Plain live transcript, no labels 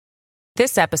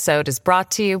This episode is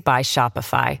brought to you by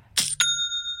Shopify.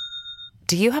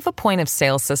 Do you have a point of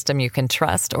sale system you can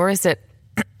trust, or is it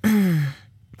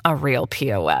a real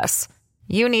POS?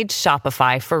 You need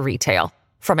Shopify for retail.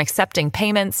 From accepting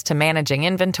payments to managing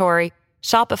inventory,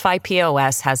 Shopify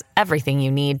POS has everything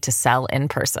you need to sell in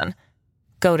person.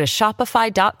 Go to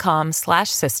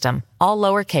shopify.com/system, all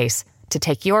lowercase, to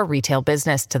take your retail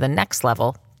business to the next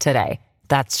level today.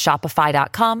 That's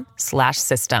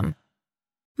shopify.com/system.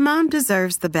 Mom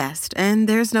deserves the best, and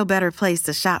there's no better place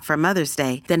to shop for Mother's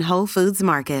Day than Whole Foods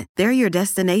Market. They're your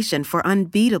destination for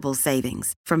unbeatable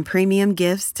savings, from premium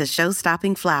gifts to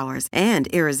show-stopping flowers and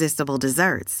irresistible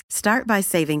desserts. Start by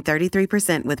saving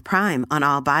 33% with Prime on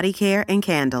all body care and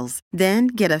candles. Then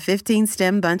get a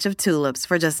 15-stem bunch of tulips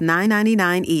for just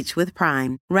 $9.99 each with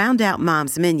Prime. Round out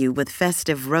Mom's menu with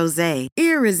festive rosé,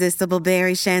 irresistible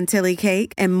berry chantilly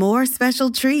cake, and more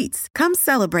special treats. Come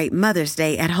celebrate Mother's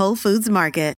Day at Whole Foods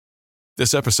Market.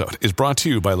 This episode is brought to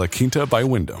you by La Quinta by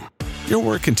Wyndham. Your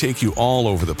work can take you all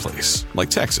over the place, like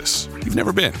Texas. You've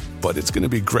never been, but it's going to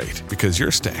be great because you're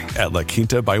staying at La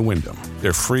Quinta by Wyndham.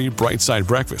 Their free Bright Side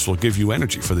breakfast will give you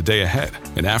energy for the day ahead.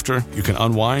 And after, you can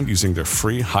unwind using their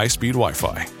free high-speed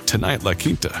Wi-Fi. Tonight, La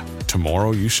Quinta.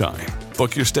 Tomorrow, you shine.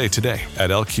 Book your stay today at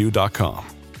lq.com.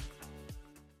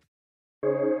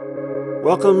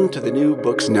 Welcome to the New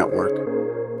Books Network.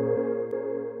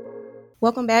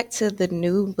 Welcome back to the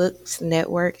New Books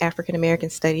Network African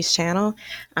American Studies channel.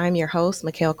 I'm your host,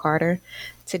 Mikkel Carter.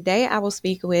 Today I will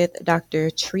speak with Dr.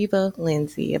 Treva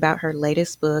Lindsay about her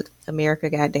latest book, America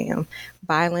Goddamn: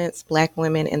 Violence, Black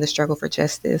Women, and the Struggle for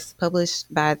Justice,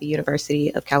 published by the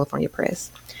University of California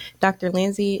Press. Dr.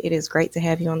 Lindsay, it is great to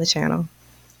have you on the channel.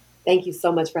 Thank you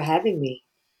so much for having me.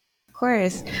 Of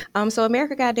course. So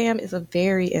America Goddamn is a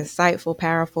very insightful,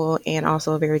 powerful, and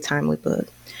also a very timely book.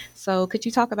 So could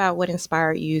you talk about what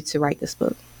inspired you to write this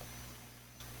book?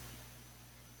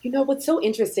 You know, what's so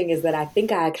interesting is that I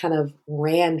think I kind of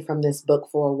ran from this book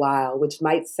for a while, which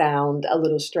might sound a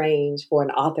little strange for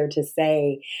an author to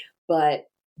say, but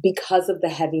because of the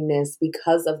heaviness,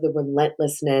 because of the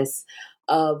relentlessness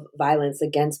of violence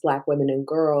against Black women and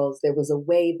girls, there was a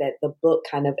way that the book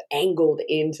kind of angled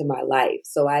into my life.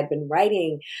 So I'd been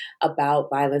writing about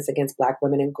violence against Black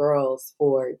women and girls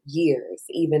for years.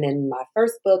 Even in my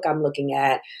first book, I'm looking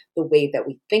at the way that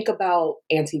we think about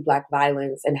anti-Black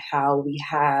violence and how we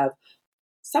have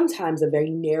sometimes a very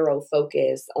narrow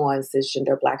focus on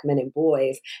cisgender Black men and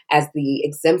boys as the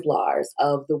exemplars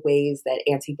of the ways that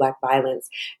anti-Black violence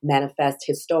manifests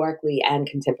historically and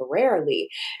contemporarily.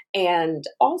 And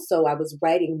also, I was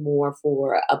writing more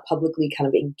for a publicly kind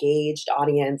of engaged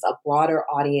audience, a broader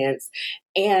audience.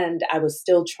 And I was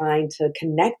still trying to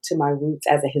connect to my roots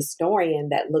as a historian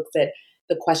that looks at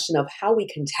the question of how we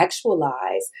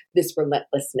contextualize this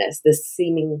relentlessness, this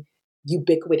seeming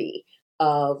ubiquity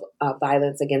of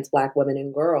violence against Black women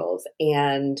and girls.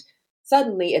 And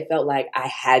suddenly it felt like I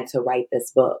had to write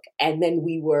this book. And then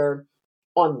we were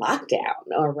on lockdown,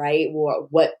 all right? Or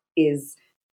what is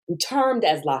termed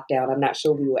as lockdown. I'm not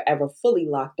sure we were ever fully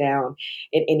locked down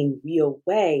in any real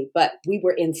way, but we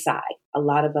were inside. A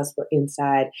lot of us were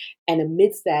inside. And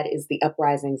amidst that is the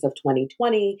uprisings of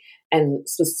 2020, and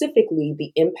specifically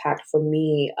the impact for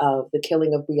me of the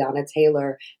killing of Breonna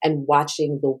Taylor and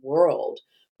watching the world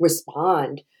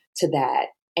respond to that.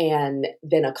 And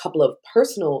then a couple of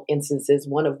personal instances,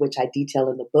 one of which I detail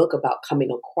in the book about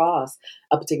coming across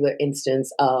a particular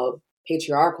instance of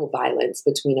patriarchal violence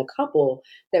between a couple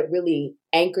that really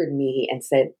anchored me and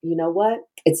said, you know what?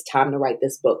 It's time to write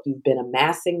this book. You've been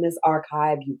amassing this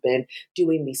archive. You've been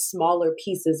doing these smaller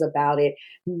pieces about it.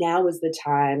 Now is the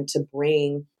time to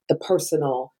bring the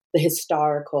personal, the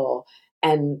historical,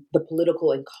 and the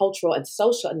political and cultural and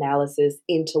social analysis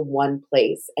into one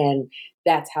place. And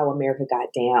that's how America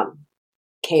Goddamn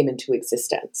came into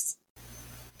existence.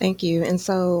 Thank you. And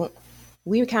so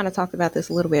we kind of talked about this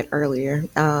a little bit earlier,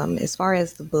 as far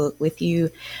as the book, with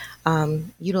you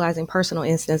utilizing personal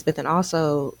instance, but then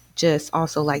also just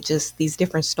these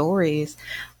different stories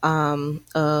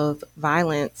of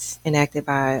violence enacted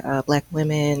by Black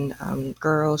women,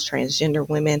 girls, transgender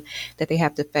women that they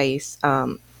have to face.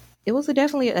 It was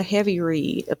definitely a heavy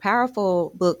read, a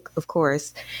powerful book, of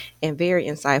course, and very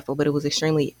insightful, but it was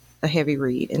extremely a heavy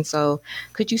read. And so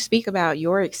could you speak about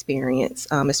your experience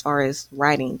as far as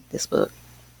writing this book?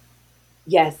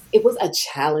 Yes, it was a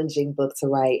challenging book to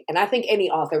write. And I think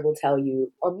any author will tell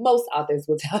you, or most authors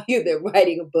will tell you, that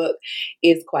writing a book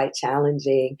is quite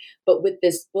challenging. But with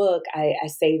this book, I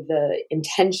say the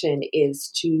intention is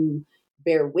to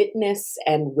bear witness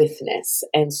and witness.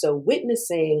 And so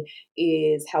witnessing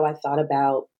is how I thought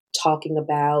about talking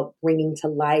about bringing to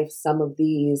life some of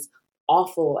these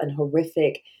awful and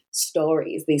horrific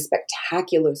stories, these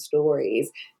spectacular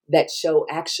stories that show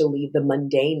actually the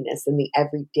mundaneness and the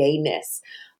everydayness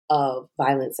of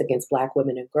violence against Black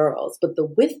women and girls. But the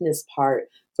witness part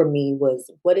for me was,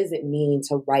 what does it mean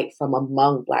to write from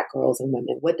among Black girls and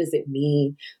women? What does it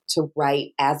mean to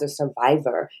write as a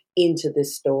survivor into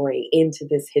this story, into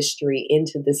this history,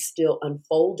 into this still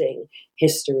unfolding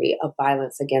history of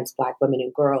violence against Black women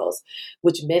and girls,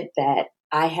 which meant that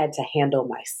I had to handle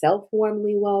myself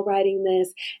warmly while writing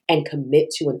this and commit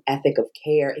to an ethic of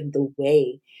care in the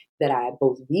way that I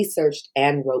both researched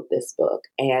and wrote this book.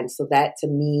 And so that to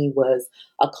me was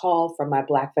a call from my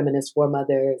Black feminist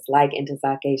foremothers like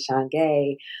Ntozake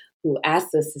Shange, who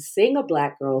asked us to sing a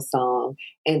Black girl song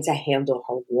and to handle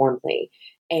her warmly.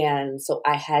 And so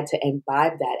I had to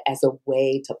imbibe that as a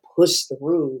way to push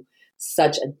through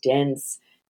such a dense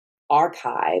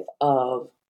archive of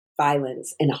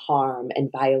violence and harm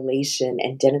and violation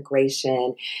and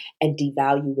denigration and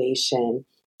devaluation,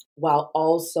 while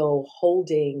also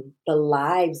holding the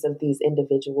lives of these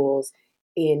individuals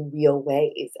in real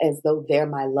ways as though they're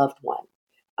my loved one.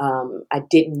 I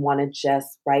didn't want to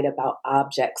just write about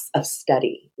objects of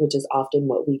study, which is often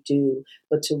what we do,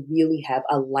 but to really have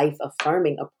a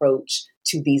life-affirming approach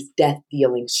to these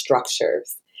death-dealing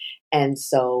structures. And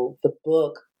so the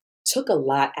book took a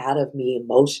lot out of me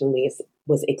emotionally. It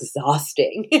was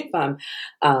exhausting, if I'm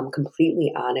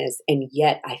completely honest. And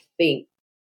yet I think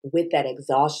with that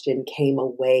exhaustion came a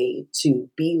way to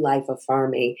be life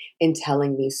affirming in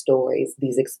telling these stories,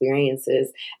 these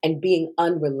experiences, and being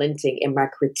unrelenting in my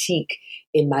critique,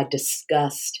 in my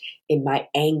disgust, in my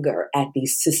anger at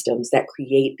these systems that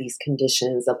create these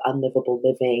conditions of unlivable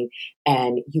living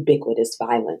and ubiquitous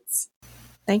violence.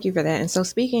 Thank you for that. And so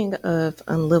speaking of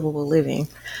unlivable living,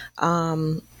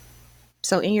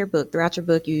 so in your book, throughout your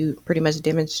book, you pretty much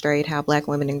demonstrate how Black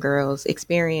women and girls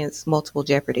experience multiple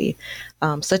jeopardy,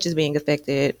 such as being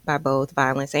affected by both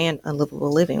violence and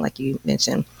unlivable living, like you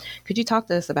mentioned. Could you talk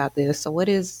to us about this? So what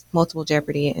is multiple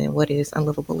jeopardy and what is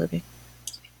unlivable living?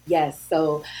 Yes.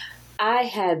 So I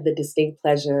had the distinct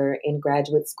pleasure in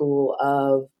graduate school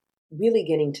of really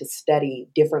getting to study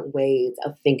different ways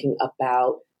of thinking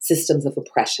about systems of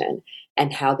oppression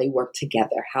and how they work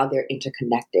together, how they're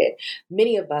interconnected.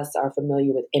 Many of us are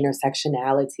familiar with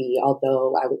intersectionality,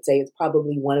 although I would say it's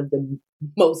probably one of the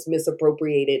most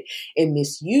misappropriated and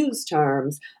misused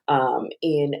terms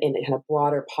in kind of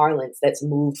broader parlance that's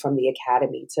moved from the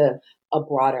academy to a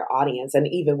broader audience. And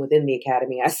even within the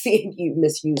academy, I see it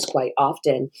misused quite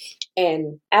often.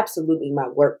 And absolutely, my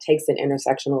work takes an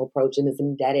intersectional approach and is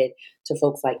indebted to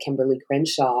folks like Kimberly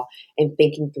Crenshaw in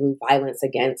thinking through violence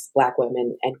against Black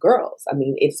women and girls. I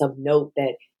mean, it's of note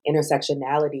that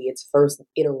intersectionality, its first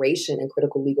iteration in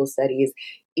critical legal studies,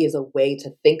 is a way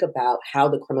to think about how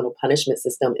the criminal punishment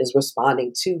system is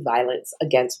responding to violence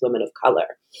against women of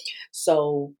color.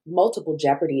 So multiple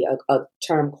jeopardy, a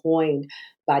term coined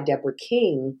by Deborah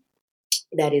King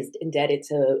that is indebted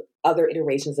to other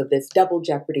iterations of this, double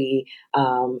jeopardy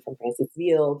from Francis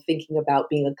Veal, thinking about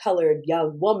being a colored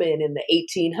young woman in the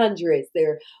 1800s.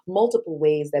 There are multiple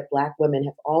ways that Black women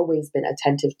have always been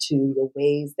attentive to the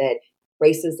ways that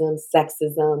racism,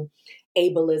 sexism,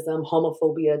 ableism,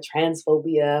 homophobia,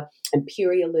 transphobia,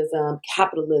 imperialism,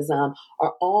 capitalism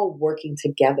are all working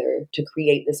together to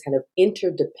create this kind of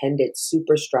interdependent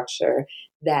superstructure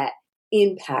that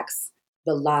impacts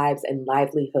the lives and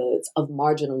livelihoods of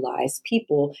marginalized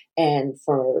people. And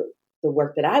for the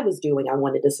work that I was doing, I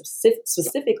wanted to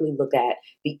specifically look at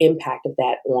the impact of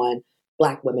that on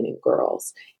Black women and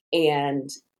girls. And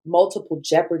multiple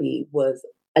jeopardy was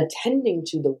attending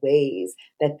to the ways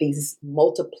that these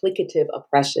multiplicative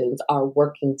oppressions are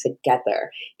working together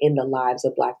in the lives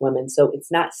of Black women. So it's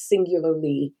not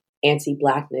singularly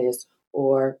anti-Blackness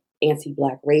or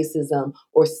anti-Black racism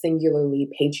or singularly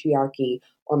patriarchy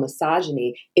or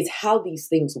misogyny. It's how these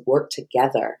things work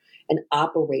together and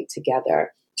operate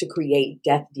together to create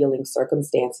death-dealing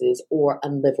circumstances or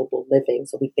unlivable living.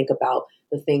 So we think about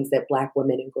the things that Black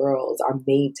women and girls are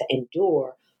made to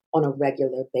endure on a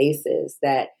regular basis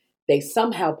that they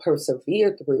somehow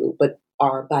persevere through, but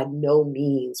are by no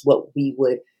means what we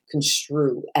would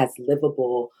construe as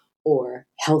livable or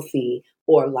healthy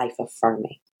or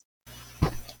life-affirming.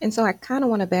 And so I kind of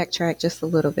want to backtrack just a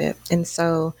little bit. And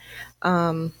so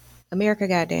America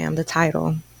Goddamn, the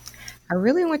title. I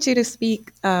really want you to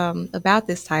speak about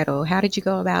this title. How did you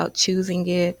go about choosing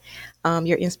it,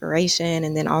 your inspiration,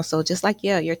 and then also just like,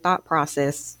 your thought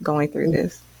process going through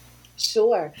this?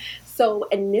 Sure. So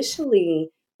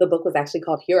initially, the book was actually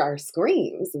called Here Are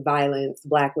Screams, Violence,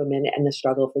 Black Women, and the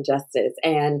Struggle for Justice.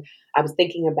 And I was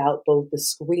thinking about both the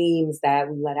screams that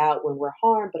we let out when we're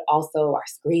harmed, but also our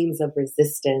screams of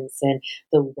resistance and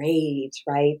the rage,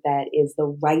 right? That is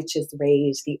the righteous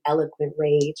rage, the eloquent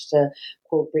rage, to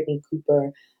quote Brittany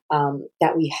Cooper,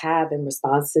 that we have in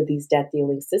response to these death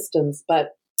dealing systems.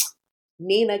 But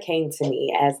Nina came to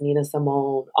me, as Nina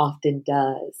Simone often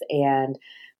does, and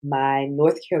my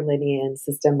North Carolinian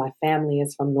system, my family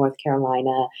is from North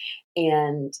Carolina,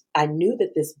 and I knew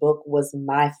that this book was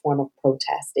my form of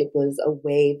protest. It was a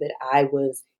way that I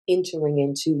was entering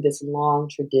into this long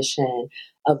tradition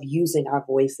of using our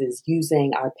voices,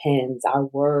 using our pens, our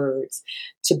words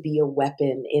to be a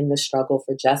weapon in the struggle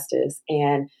for justice.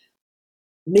 And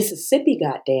Mississippi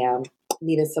Goddam,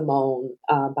 Nina Simone,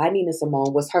 by Nina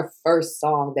Simone, was her first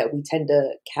song that we tend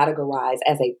to categorize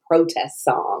as a protest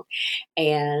song.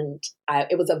 And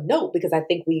it was of note because I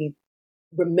think we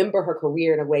remember her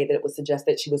career in a way that it would suggest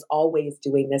that she was always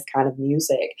doing this kind of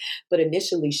music. But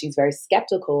initially, she's very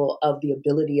skeptical of the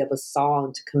ability of a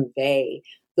song to convey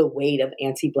the weight of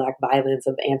anti-Black violence,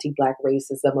 of anti-Black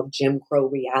racism, of Jim Crow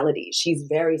reality. She's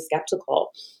very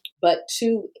skeptical. But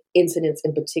two incidents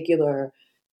in particular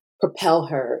propel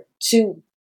her to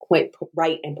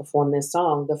write and perform this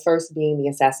song. The first being the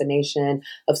assassination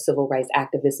of civil rights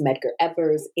activist Medgar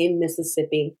Evers in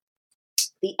Mississippi.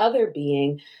 The other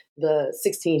being the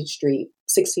 16th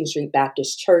Street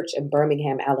Baptist Church in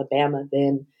Birmingham, Alabama,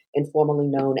 then informally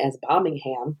known as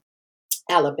Bombingham,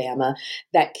 Alabama,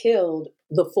 that killed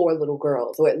the 4 little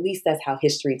girls, or at least that's how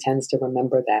history tends to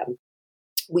remember them.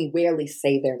 We rarely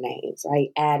say their names, right?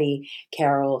 Addie,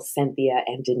 Carol, Cynthia,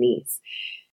 and Denise.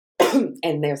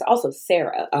 And there's also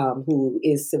Sarah, who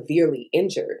is severely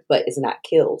injured but is not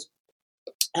killed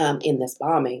in this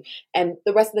bombing, and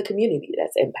the rest of the community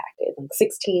that's impacted. Like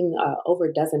 16, over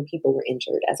a dozen people were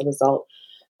injured as a result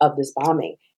of this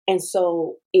bombing. And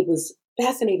so it was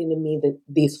fascinating to me that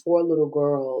these 4 little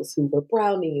girls who were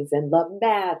brownies and loved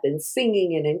math and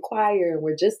singing and in choir and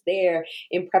were just there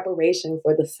in preparation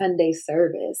for the Sunday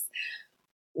service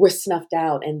were snuffed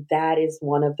out. And that is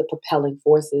one of the propelling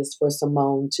forces for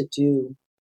Simone to do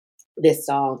this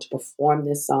song, to perform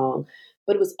this song.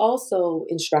 But it was also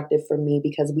instructive for me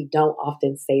because we don't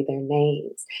often say their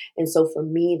names. And so for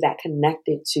me, that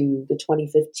connected to the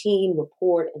 2015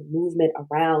 report and movement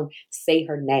around Say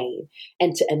Her Name.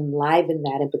 And to enliven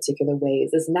that in particular ways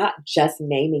is not just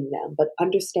naming them, but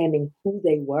understanding who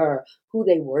they were to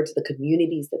the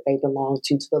communities that they belong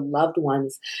to the loved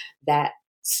ones that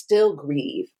still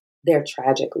grieve their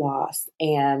tragic loss,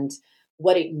 and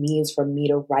what it means for me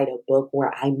to write a book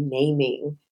where I'm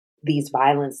naming these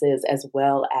violences as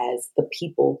well as the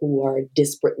people who are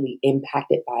disparately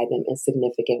impacted by them in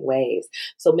significant ways.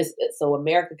 So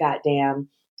America Goddam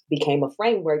became a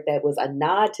framework that was a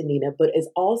nod to Nina, but is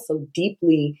also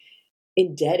deeply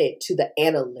indebted to the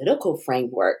analytical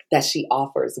framework that she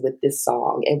offers with this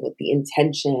song and with the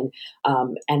intention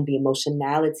and the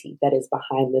emotionality that is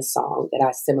behind this song that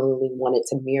I similarly wanted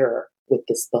to mirror with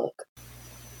this book.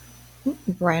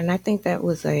 Right, and I think that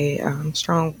was a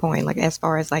strong point. Like as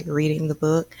far as like reading the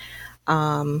book,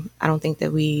 I don't think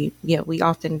that we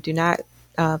often do not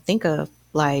think of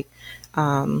like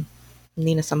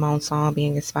Nina Simone's song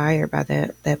being inspired by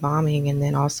that bombing, and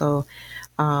then also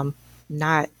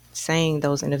not saying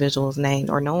those individuals' names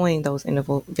or knowing those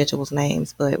individuals'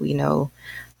 names, but we know,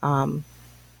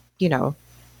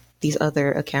 these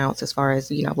other accounts as far as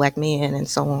Black men and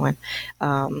so on,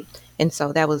 and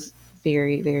so that was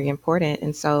very, very important.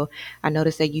 And so I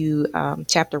noticed that you,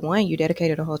 chapter 1, you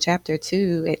dedicated a whole chapter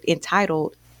to it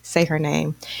entitled Say Her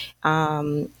Name.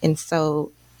 And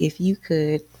so if you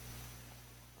could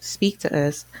speak to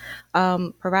us,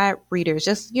 provide readers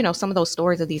just, some of those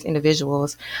stories of these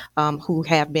individuals who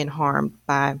have been harmed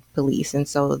by police. And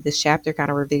so this chapter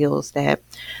kind of reveals that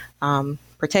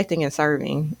protecting and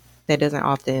serving, that doesn't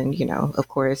often, of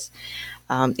course,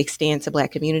 extend to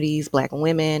Black communities, Black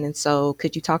women. And so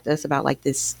could you talk to us about like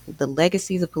the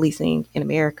legacies of policing in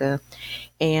America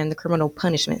and the criminal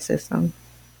punishment system?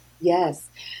 Yes.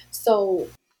 So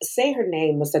Say Her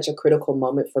Name was such a critical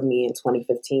moment for me in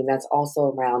 2015. That's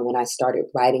also around when I started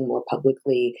writing more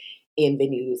publicly in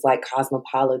venues like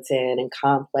Cosmopolitan and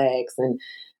Complex, and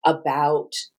about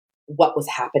what was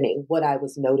happening, what I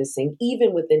was noticing,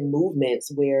 even within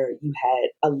movements where you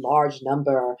had a large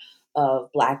number of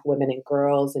Black women and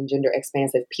girls and gender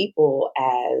expansive people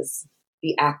as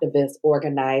the activists,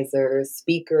 organizers,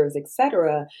 speakers,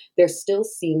 etc. There still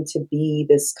seemed to be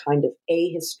this kind of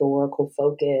ahistorical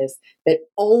focus that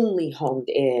only honed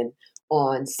in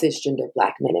on cisgender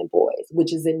Black men and boys,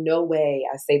 which is in no way,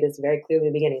 I say this very clearly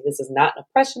in the beginning, this is not an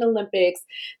oppression Olympics.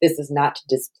 This is not to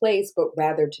displace, but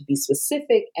rather to be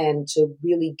specific and to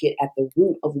really get at the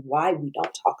root of why we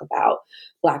don't talk about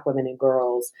Black women and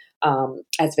girls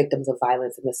as victims of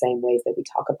violence in the same ways that we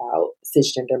talk about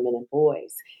cisgender men and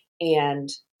boys. And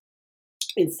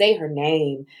in Say Her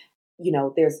Name,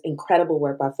 there's incredible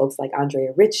work by folks like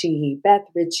Andrea Ritchie, Beth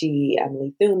Ritchie,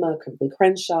 Emily Thuma, Kimberly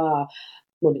Crenshaw,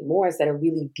 Monique Morris that are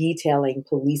really detailing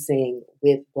policing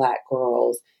with Black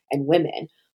girls and women.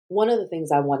 One of the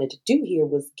things I wanted to do here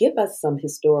was give us some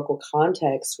historical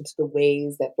context to the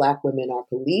ways that Black women are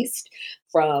policed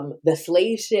from the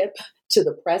slave ship to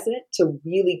the present, to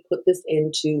really put this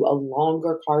into a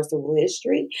longer carceral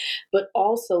history, but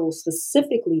also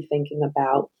specifically thinking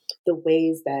about the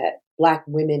ways that Black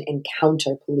women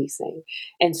encounter policing.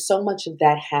 And so much of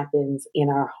that happens in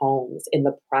our homes, in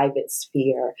the private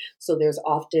sphere. So there's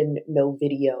often no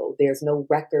video, there's no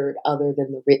record other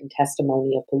than the written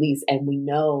testimony of police. And we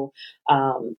know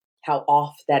how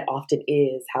off that often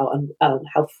is,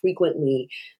 how frequently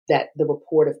that the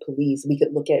report of police, we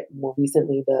could look at more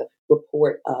recently the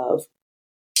report of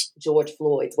George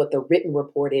Floyd's, what the written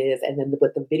report is, and then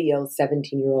what the video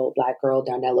 17-year-old Black girl,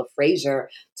 Darnella Frazier,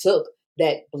 took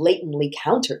that blatantly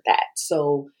countered that.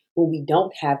 So when we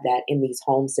don't have that in these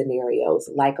home scenarios,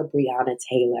 like a Breonna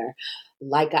Taylor,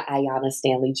 like a Aiyana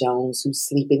Stanley Jones, who's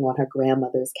sleeping on her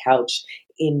grandmother's couch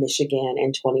in Michigan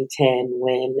in 2010,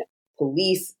 when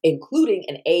police, including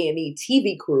an A&E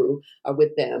TV crew, are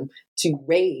with them to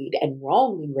raid and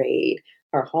wrongly raid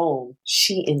her home,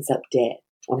 she ends up dead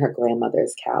on her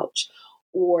grandmother's couch.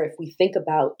 Or if we think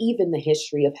about even the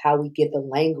history of how we get the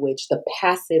language, the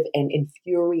passive and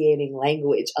infuriating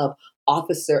language of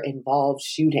officer-involved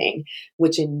shooting,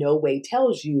 which in no way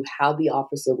tells you how the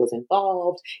officer was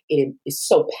involved. It is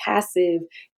so passive.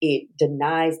 It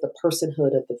denies the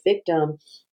personhood of the victim.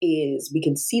 We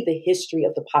can see the history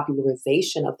of the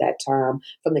popularization of that term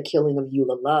from the killing of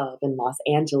Eula Love in Los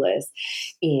Angeles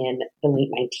in the late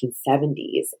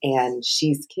 1970s. And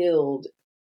she's killed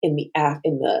in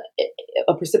the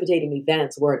precipitating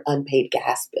events were an unpaid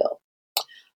gas bill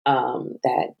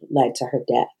that led to her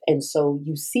death. And so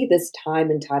you see this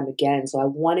time and time again. So I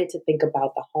wanted to think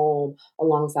about the home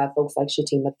alongside folks like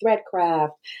Shatima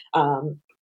Threadcraft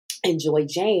and Joy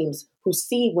James, who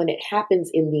see when it happens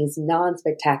in these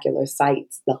non-spectacular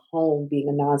sites, the home being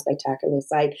a non-spectacular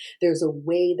site, there's a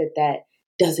way that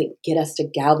doesn't get us to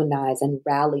galvanize and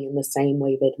rally in the same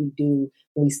way that we do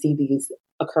when we see these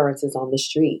occurrences on the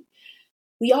street.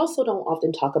 We also don't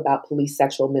often talk about police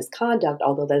sexual misconduct,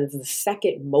 although that is the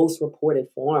second most reported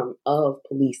form of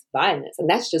police violence. And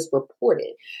that's just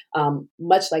reported.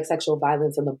 Much like sexual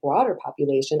violence in the broader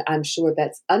population, I'm sure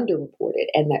that's underreported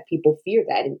and that people fear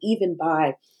that. And even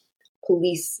by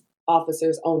police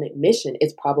officers' own admission,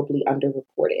 it's probably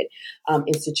underreported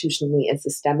institutionally and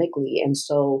systemically. And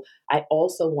so I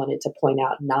also wanted to point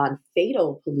out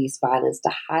non-fatal police violence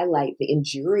to highlight the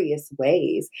injurious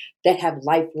ways that have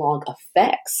lifelong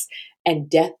effects and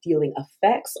death-dealing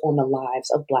effects on the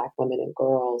lives of Black women and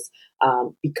girls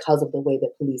because of the way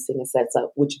that policing is set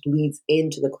up, which bleeds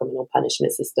into the criminal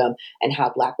punishment system and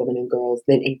how Black women and girls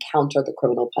then encounter the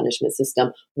criminal punishment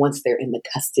system once they're in the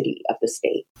custody of the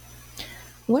state.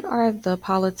 What are the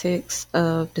politics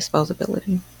of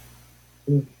disposability?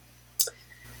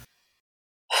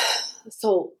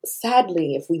 So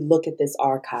sadly, if we look at this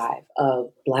archive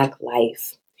of Black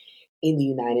life in the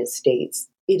United States,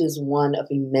 it is one of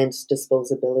immense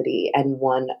disposability and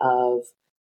one of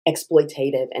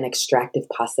exploitative and extractive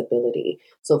possibility.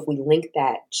 So if we link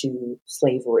that to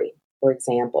slavery, for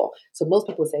example, so most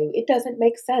people say it doesn't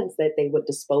make sense that they would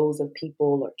dispose of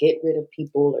people or get rid of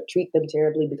people or treat them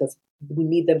terribly because we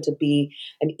need them to be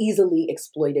an easily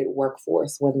exploited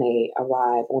workforce when they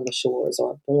arrive on the shores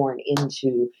or are born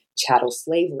into chattel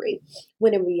slavery.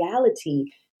 When in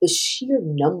reality, the sheer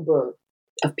number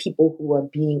of people who are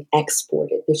being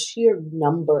exported, the sheer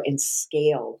number and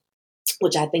scale,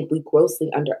 which I think we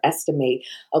grossly underestimate,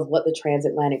 of what the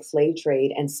transatlantic slave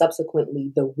trade and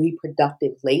subsequently the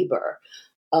reproductive labor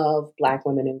of Black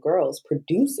women and girls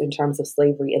produce in terms of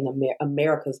slavery in the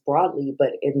Americas broadly, but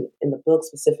in the book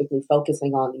specifically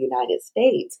focusing on the United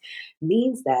States,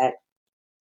 means that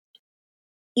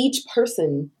each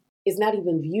person is not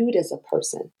even viewed as a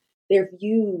person. They're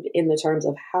viewed in the terms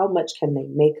of how much can they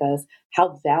make us,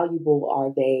 how valuable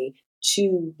are they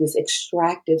to this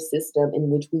extractive system in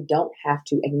which we don't have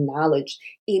to acknowledge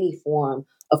any form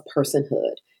of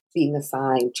personhood being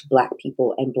assigned to Black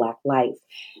people and Black life.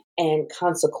 And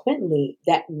consequently,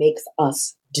 that makes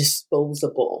us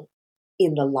disposable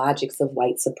in the logics of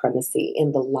white supremacy,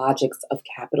 in the logics of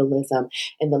capitalism,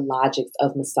 in the logics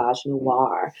of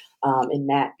misogynoir, and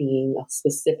that being a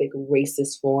specific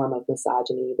racist form of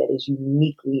misogyny that is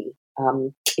uniquely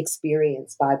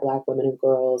experienced by Black women and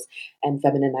girls and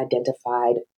feminine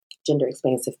identified gender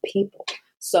expansive people.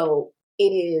 So it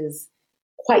is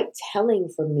quite telling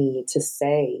for me to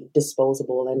say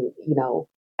disposable, and,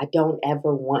 I don't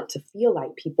ever want to feel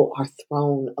like people are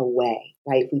thrown away,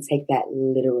 right? If we take that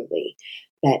literally,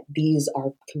 that these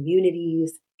are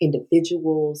communities,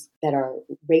 individuals that are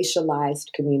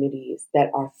racialized communities that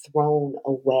are thrown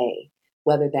away,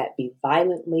 whether that be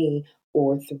violently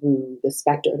or through the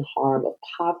specter and harm of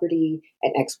poverty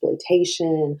and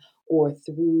exploitation, or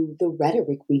through the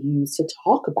rhetoric we use to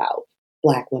talk about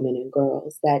Black women and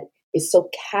girls that is so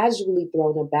casually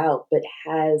thrown about, but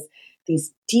has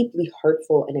these deeply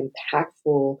hurtful and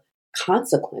impactful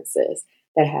consequences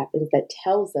that happens that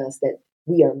tells us that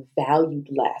we are valued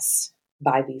less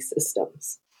by these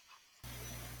systems.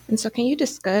 And so can you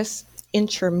discuss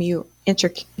intercommunal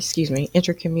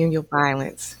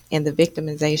violence and the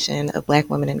victimization of Black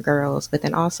women and girls, but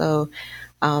then also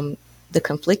the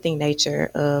conflicting nature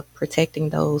of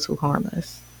protecting those who harm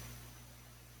us?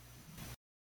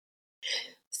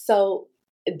 So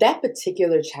that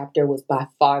particular chapter was by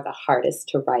far the hardest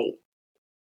to write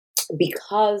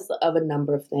because of a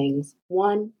number of things.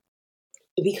 One,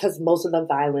 because most of the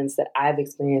violence that I've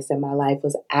experienced in my life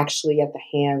was actually at the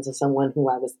hands of someone who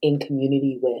I was in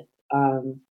community with,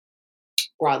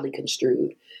 broadly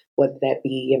construed, whether that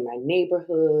be in my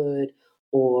neighborhood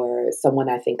or someone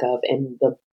I think of in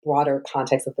the broader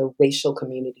context of the racial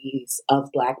communities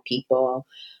of Black people.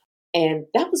 And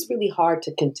that was really hard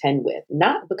to contend with,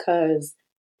 not because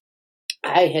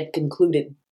I had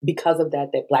concluded because of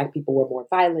that Black people were more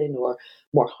violent or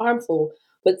more harmful,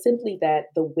 but simply that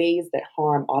the ways that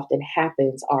harm often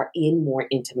happens are in more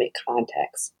intimate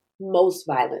contexts. Most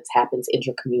violence happens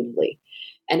intracommunally.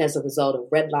 And as a result of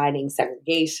redlining,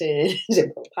 segregation,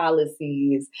 gender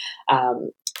policies,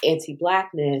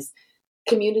 anti-Blackness,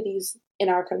 communities in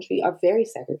our country are very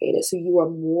segregated. So you are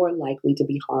more likely to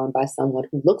be harmed by someone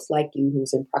who looks like you,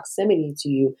 who's in proximity to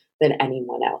you, than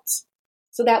anyone else.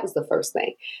 So that was the first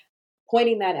thing.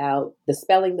 Pointing that out,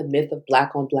 dispelling the myth of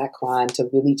Black on Black crime to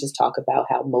really just talk about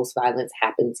how most violence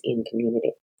happens in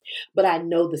community. But I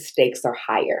know the stakes are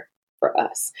higher for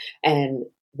us. And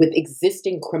with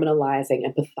existing criminalizing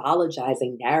and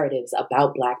pathologizing narratives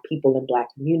about Black people and Black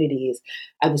communities,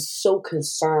 I was so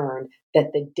concerned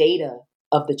that the data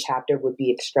of the chapter would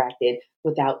be extracted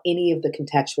without any of the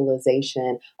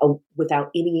contextualization, without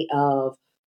any of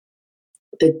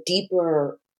the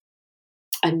deeper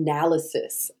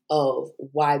analysis of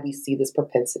why we see this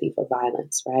propensity for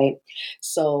violence, right?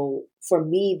 So for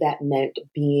me, that meant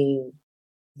being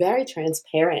very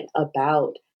transparent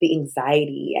about the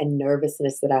anxiety and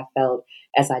nervousness that I felt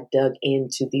as I dug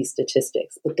into these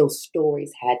statistics. But those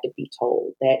stories had to be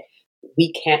told, that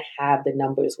we can't have the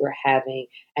numbers we're having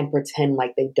and pretend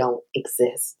like they don't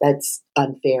exist. That's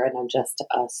unfair and unjust to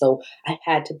us. So I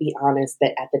had to be honest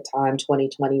that at the time,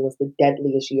 2020 was the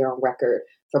deadliest year on record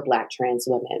for Black trans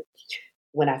women.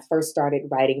 When I first started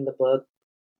writing the book,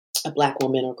 a Black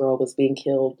woman or girl was being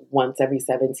killed once every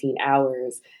 17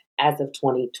 hours. As of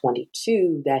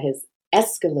 2022, that has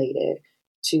escalated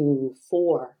to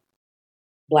 4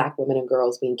 Black women and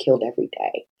girls being killed every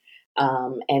day.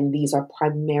 And these are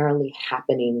primarily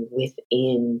happening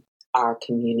within our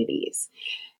communities.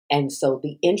 And so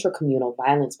the intracommunal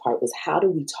violence part was, how do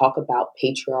we talk about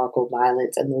patriarchal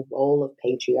violence and the role of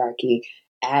patriarchy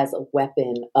as a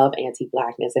weapon of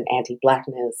anti-Blackness, and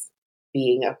anti-Blackness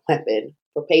being a weapon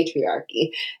for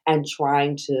patriarchy, and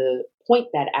trying to point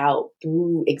that out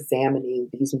through examining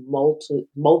these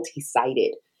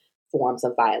multi-sided forms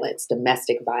of violence,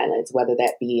 domestic violence, whether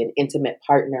that be an intimate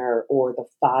partner or the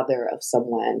father of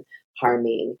someone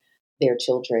harming their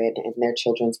children and their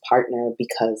children's partner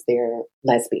because they're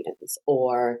lesbians,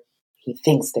 or he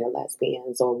thinks they're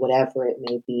lesbians, or whatever it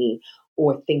may be,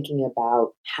 or thinking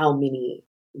about how many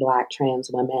Black trans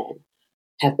women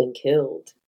have been killed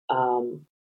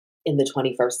in the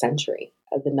 21st century.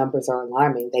 The numbers are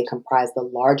alarming. They comprise the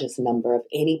largest number of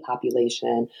any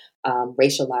population,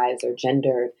 racialized or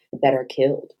gendered, that are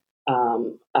killed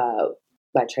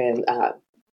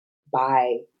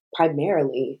by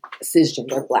primarily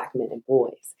cisgender Black men and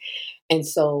boys. And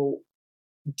so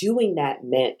doing that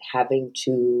meant having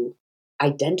to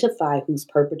identify who's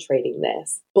perpetrating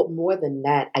this, but more than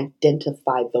that,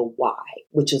 identify the why,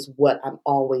 which is what I'm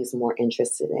always more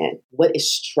interested in. What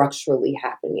is structurally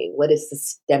happening? What is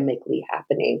systemically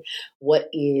happening? What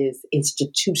is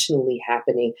institutionally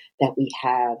happening that we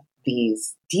have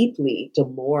these deeply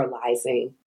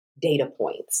demoralizing data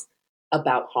points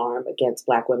about harm against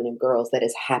Black women and girls that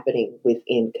is happening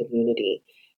within community.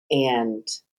 And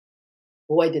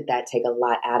boy, did that take a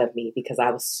lot out of me, because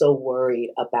I was so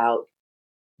worried about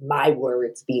my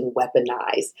words being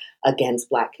weaponized against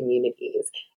Black communities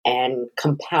and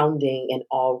compounding an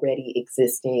already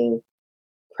existing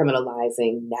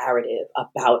criminalizing narrative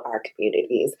about our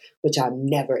communities, which I'm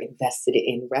never invested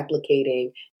in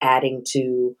replicating, adding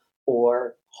to,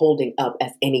 or holding up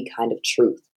as any kind of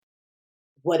truth.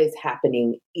 What is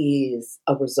happening is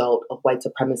a result of white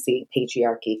supremacy,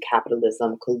 patriarchy,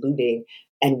 capitalism colluding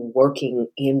and working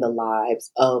in the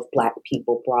lives of Black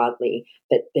people broadly,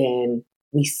 that then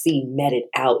we see meted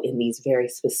out in these very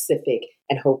specific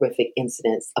and horrific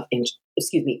incidents of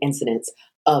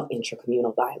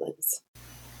intracommunal violence.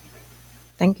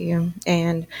 Thank you.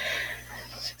 And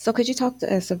so could you talk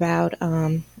to us about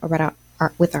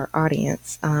with our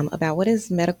audience, about what is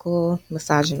medical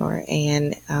misogyny,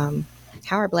 and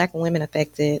how are Black women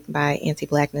affected by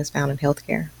anti-Blackness found in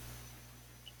healthcare?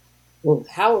 Well,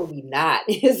 how are we not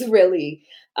is really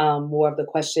more of the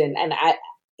question. And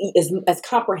as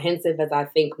comprehensive as I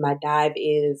think my dive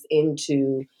is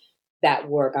into that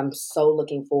work, I'm so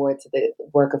looking forward to the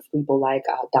work of people like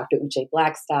Dr. Uche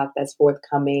Blackstock that's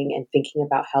forthcoming, and thinking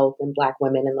about health and Black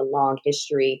women and the long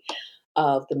history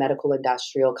of the medical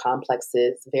industrial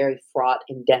complex's very fraught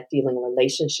and death-dealing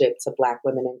relationship to Black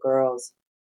women and girls.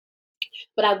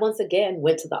 But I once again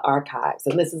went to the archives,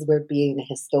 and this is where being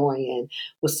a historian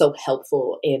was so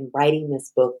helpful in writing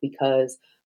this book, because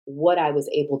what I was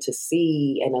able to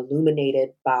see, and illuminated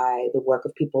by the work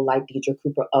of people like Deidre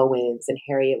Cooper Owens and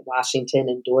Harriet Washington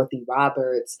and Dorothy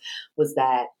Roberts, was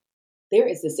that there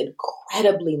is this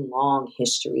incredibly long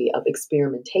history of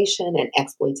experimentation and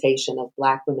exploitation of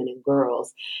Black women and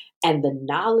girls. And the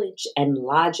knowledge and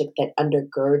logic that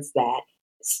undergirds that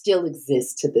still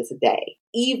exists to this day,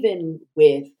 even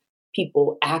with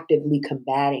people actively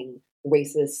combating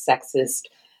racist, sexist,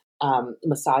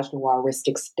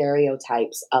 misogynoiristic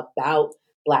stereotypes about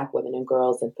Black women and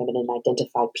girls and feminine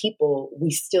identified people. We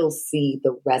still see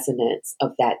the resonance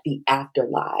of that, the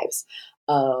afterlives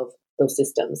of those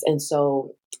systems. And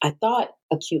so I thought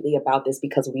acutely about this,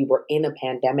 because we were in a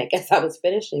pandemic as I was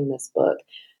finishing this book,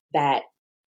 that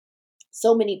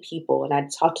so many people, and I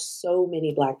talked to so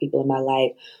many Black people in my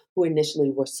life who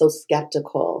initially were so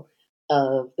skeptical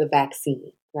of the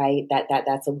vaccine, right?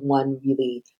 That's a one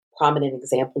really prominent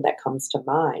example that comes to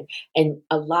mind. And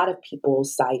a lot of people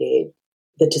cited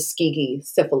the Tuskegee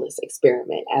syphilis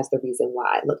experiment as the reason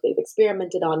why. Look, they've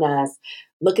experimented on us.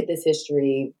 Look at this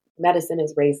history. Medicine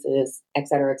is racist, et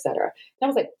cetera, et cetera. And I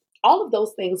was like, all of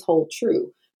those things hold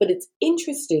true. But it's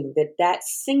interesting that that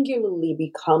singularly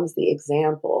becomes the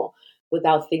example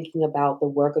without thinking about the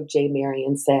work of J.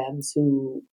 Marion Sims,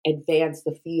 who advanced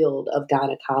the field of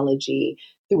gynecology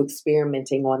through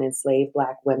experimenting on enslaved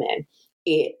Black women.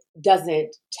 It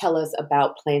doesn't tell us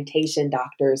about plantation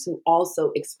doctors who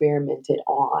also experimented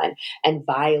on and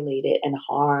violated and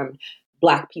harmed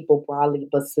Black people broadly,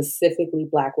 but specifically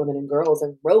Black women and girls,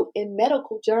 and wrote in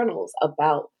medical journals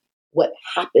about what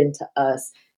happened to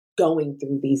us going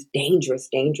through these dangerous,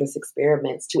 dangerous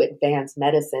experiments to advance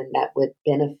medicine that would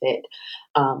benefit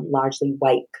largely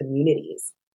white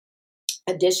communities.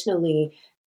 Additionally,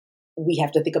 we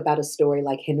have to think about a story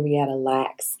like Henrietta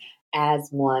Lacks as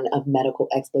one of medical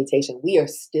exploitation. We are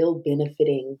still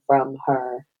benefiting from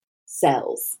her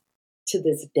cells to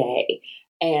this day.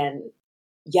 And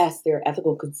yes, there are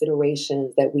ethical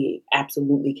considerations that we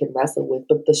absolutely can wrestle with,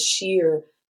 but the sheer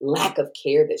lack of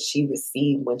care that she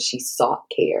received when she sought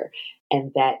care,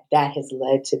 and that has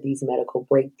led to these medical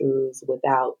breakthroughs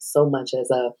without so much as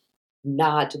a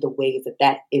nod to the ways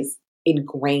that is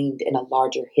ingrained in a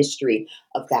larger history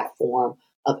of that form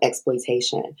of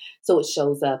exploitation. So it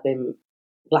shows up in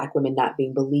Black women not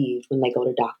being believed when they go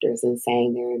to doctors and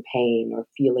saying they're in pain or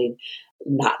feeling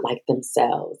not like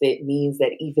themselves. It means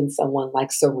that even someone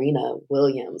like Serena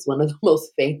Williams, one of the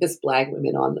most famous Black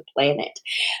women on the planet,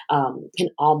 can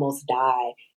almost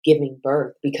die giving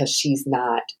birth because she's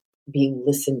not being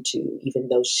listened to, even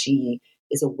though she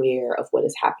is aware of what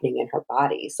is happening in her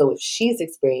body. So if she's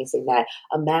experiencing that,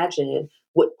 imagine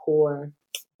what poor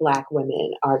Black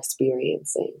women are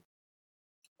experiencing.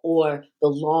 Or the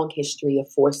long history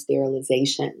of forced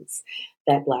sterilizations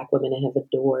that Black women have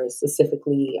endured,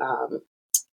 specifically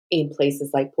in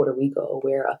places like Puerto Rico,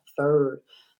 where a third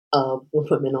of the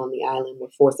women on the island were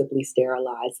forcibly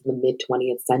sterilized in the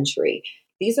mid-20th century.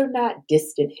 These are not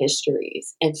distant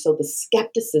histories. And so the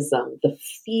skepticism, the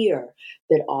fear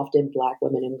that often Black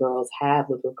women and girls have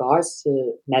with regards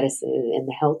to medicine and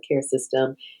the healthcare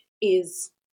system is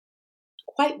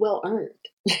quite well earned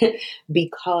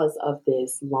because of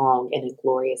this long and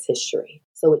inglorious history.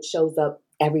 So it shows up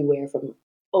everywhere from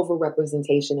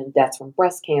overrepresentation in deaths from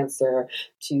breast cancer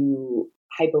to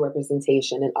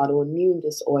hyperrepresentation in autoimmune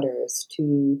disorders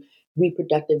to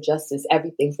reproductive justice,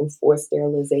 everything from forced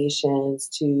sterilizations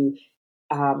to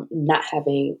not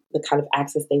having the kind of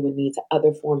access they would need to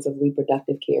other forms of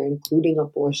reproductive care, including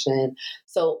abortion.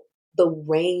 So the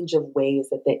range of ways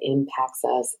that that impacts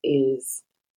us is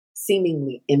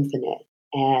seemingly infinite,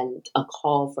 and a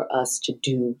call for us to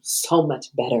do so much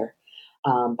better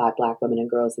by Black women and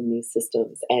girls in these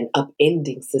systems and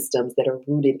upending systems that are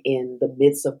rooted in the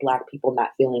midst of Black people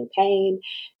not feeling pain,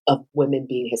 of women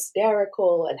being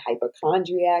hysterical and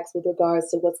hypochondriacs with regards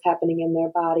to what's happening in their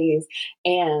bodies,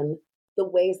 and the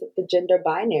ways that the gender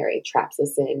binary traps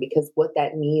us in. Because what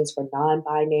that means for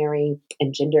non-binary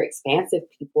and gender expansive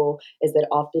people is that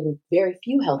often very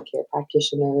few healthcare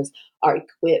practitioners are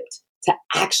equipped to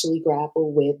actually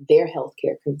grapple with their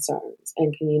healthcare concerns,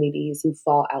 and communities who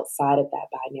fall outside of that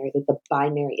binary, that the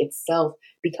binary itself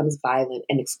becomes violent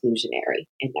and exclusionary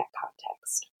in that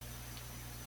context.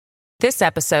 This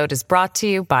episode is brought to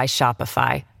you by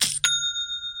Shopify.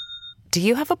 Do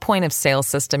you have a point of sale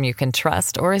system you can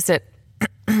trust, or is it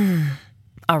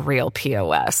a real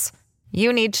POS?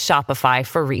 You need Shopify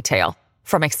for retail.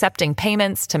 From accepting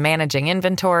payments to managing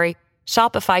inventory,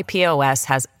 Shopify POS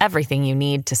has everything you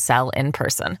need to sell in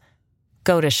person.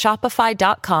 Go to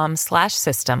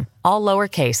shopify.com/system, all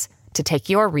lowercase, to take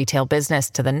your retail business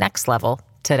to the next level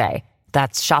today.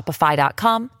 That's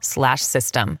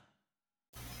shopify.com/system.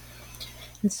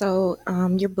 And so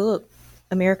your book,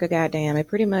 America Goddamn, it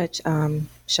pretty much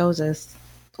shows us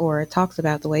or talks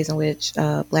about the ways in which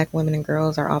Black women and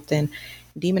girls are often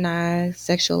demonized,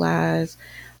 sexualized,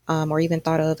 or even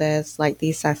thought of as like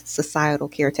these societal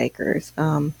caretakers.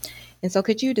 And so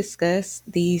could you discuss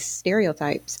these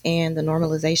stereotypes and the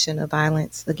normalization of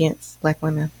violence against Black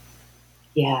women?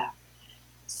 Yeah.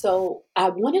 So I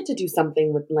wanted to do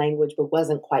something with language, but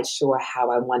wasn't quite sure how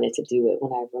I wanted to do it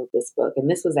when I wrote this book. And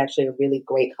this was actually a really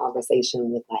great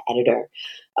conversation with my editor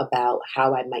about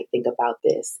how I might think about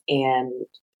this. And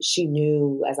she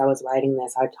knew as I was writing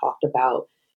this, I talked about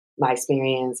my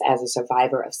experience as a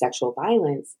survivor of sexual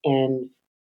violence. And,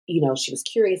 she was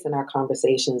curious in our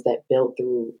conversations that built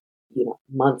through,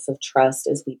 months of trust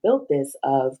as we built this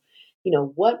of,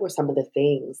 what were some of the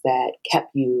things that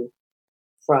kept you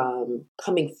from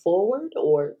coming forward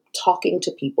or talking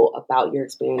to people about your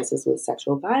experiences with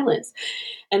sexual violence.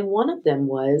 And one of them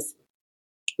was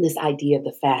this idea of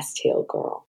the fast tail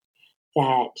girl,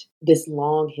 that this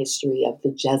long history of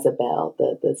the Jezebel,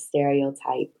 the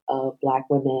stereotype of Black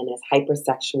women as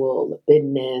hypersexual,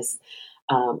 libidinous,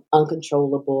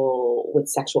 uncontrollable with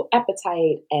sexual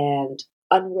appetite, and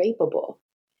unrapeable.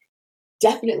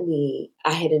 Definitely,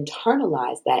 I had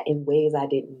internalized that in ways I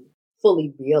didn't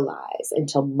fully realize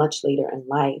until much later in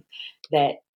life,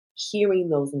 that hearing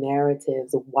those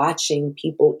narratives, watching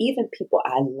people, even people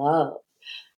I love,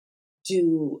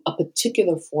 do a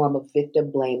particular form of victim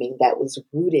blaming that was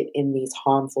rooted in these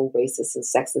harmful racist and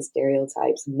sexist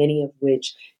stereotypes, many of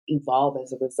which evolve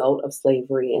as a result of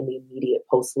slavery and the immediate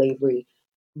post-slavery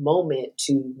moment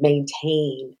to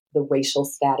maintain the racial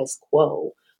status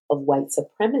quo of white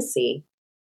supremacy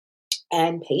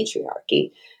and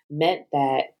patriarchy, meant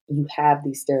that you have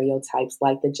these stereotypes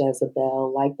like the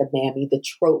Jezebel, like the Mammy, the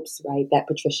tropes, right, that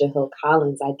Patricia Hill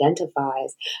Collins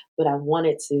identifies. But I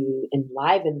wanted to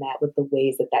enliven that with the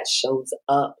ways that that shows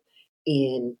up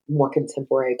in more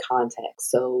contemporary context.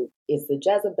 So it's the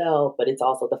Jezebel, but it's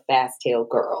also the fast tail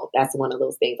girl. That's one of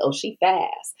those things. Oh, she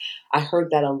fast. I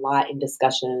heard that a lot in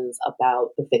discussions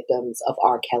about the victims of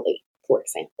R. Kelly, for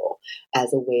example,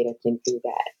 as a way to think through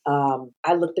that.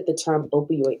 I looked at the term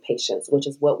opioid patients, which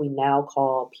is what we now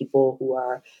call people who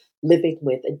are living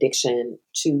with addiction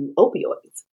to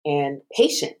opioids. And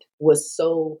patient was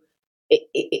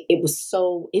it was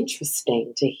so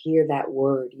interesting to hear that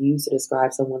word used to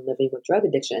describe someone living with drug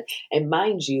addiction. And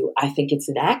mind you, I think it's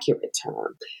an accurate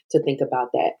term to think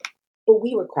about that. But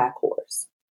we were crack whores.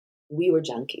 We were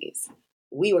junkies.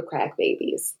 We were crack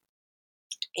babies.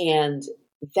 And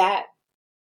that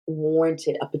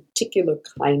warranted a particular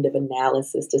kind of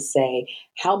analysis to say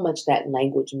how much that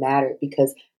language mattered,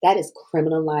 because that is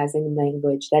criminalizing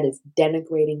language, that is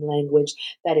denigrating language,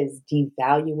 that is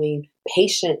devaluing.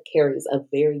 Patient carries a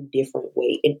very different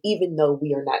weight. And even though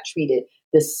we are not treated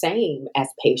the same as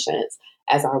patients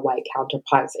as our white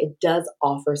counterparts. It does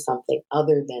offer something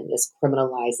other than this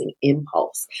criminalizing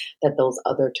impulse that those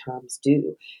other terms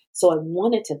do. So I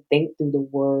wanted to think through the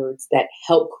words that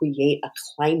help create a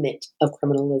climate of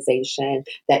criminalization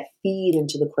that feed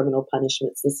into the criminal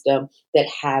punishment system that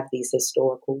have these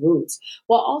historical roots,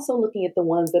 while also looking at the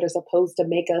ones that are supposed to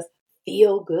make us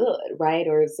feel good, right?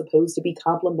 Or supposed to be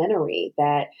complimentary,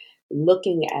 that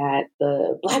looking at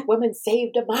the Black women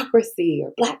save democracy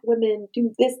or Black women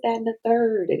do this, that, and the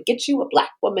third, and get you a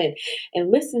Black woman, and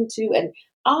listen to, and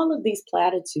all of these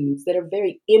platitudes that are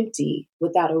very empty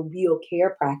without a real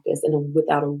care practice and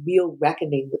without a real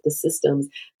reckoning with the systems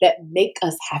that make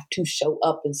us have to show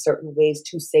up in certain ways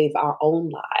to save our own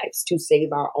lives, to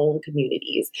save our own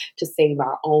communities, to save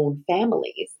our own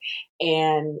families.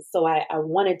 And so I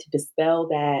wanted to dispel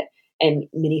that. And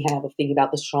many have a thing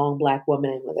about the strong Black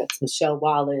woman, whether it's Michelle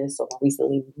Wallace or more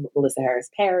recently Melissa Harris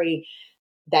Perry,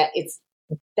 that it's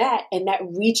that, and that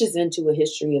reaches into a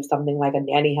history of something like a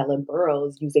Nannie Helen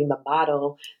Burroughs using the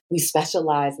motto, we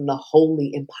specialize in the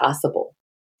wholly impossible,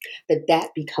 that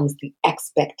becomes the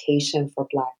expectation for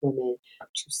Black women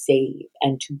to save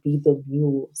and to be the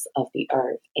mules of the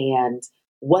earth. And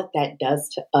what that does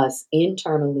to us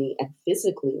internally and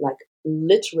physically, like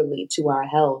literally to our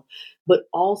health, but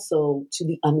also to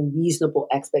the unreasonable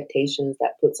expectations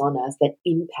that puts on us, that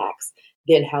impacts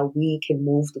then how we can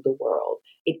move through the world.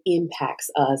 It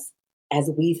impacts us as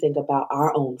we think about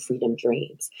our own freedom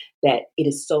dreams, that it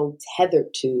is so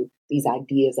tethered to these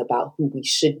ideas about who we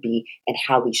should be and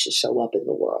how we should show up in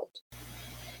the world.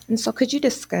 And so could you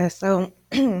discuss, how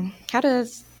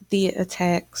does the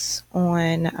attacks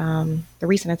on, the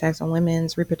recent attacks on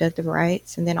women's reproductive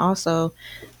rights, and then also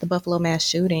the Buffalo mass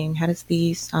shooting, how does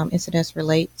these incidents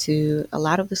relate to a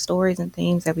lot of the stories and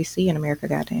things that we see in America,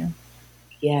 goddamn?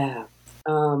 Yeah.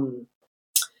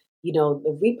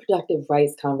 The reproductive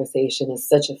rights conversation is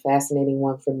such a fascinating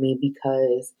one for me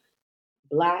because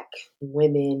Black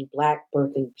women, Black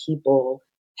birthing people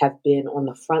have been on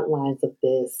the front lines of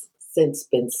this since.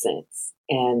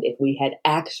 And if we had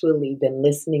actually been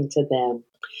listening to them,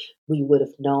 we would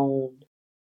have known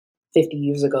 50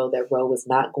 years ago that Roe was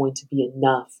not going to be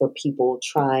enough for people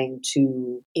trying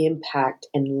to impact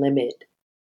and limit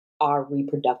our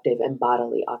reproductive and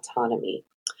bodily autonomy,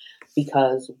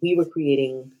 because we were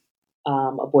creating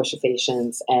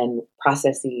abortifacients and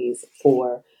processes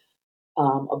for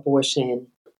abortion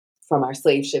from our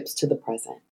slave ships to the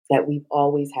present, that we've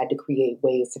always had to create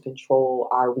ways to control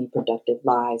our reproductive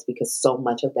lives because so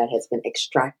much of that has been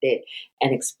extracted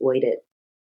and exploited.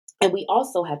 And we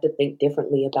also have to think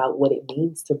differently about what it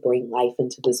means to bring life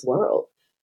into this world.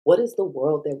 What is the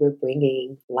world that we're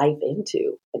bringing life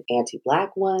into? An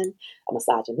anti-Black one, a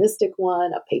misogynistic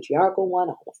one, a patriarchal one,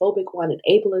 a homophobic one, an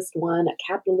ableist one, a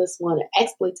capitalist one, an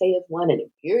exploitative one, an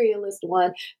imperialist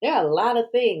one. There are a lot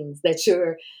of things that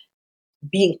you're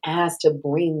being asked to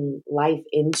bring life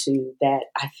into that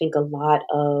I think a lot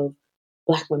of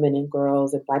Black women and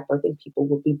girls and Black birthing people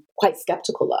will be quite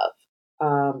skeptical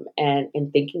of,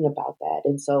 and thinking about that.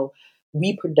 And so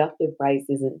reproductive rights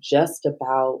isn't just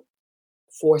about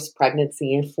forced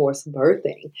pregnancy and forced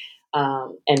birthing,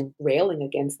 and railing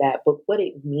against that, but what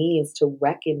it means to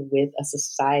reckon with a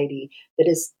society that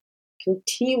is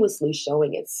continuously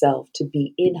showing itself to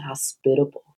be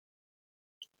inhospitable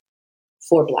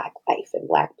for Black life and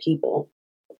Black people.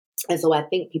 And so I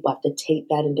think people have to take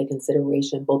that into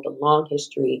consideration, both the long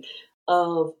history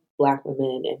of Black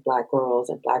women and Black girls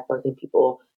and Black birthing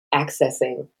people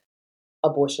accessing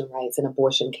abortion rights and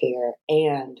abortion care,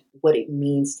 and what it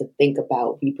means to think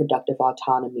about reproductive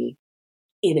autonomy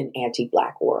in an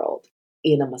anti-Black world,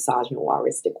 in a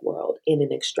misogynoiristic world, in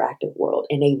an extractive world,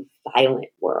 in a violent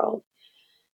world.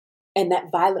 And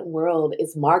that violent world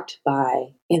is marked by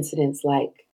incidents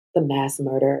like the mass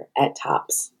murder at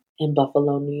Tops in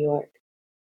Buffalo, New York.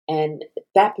 And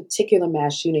that particular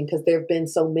mass shooting, because there have been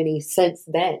so many since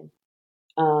then,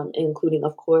 including,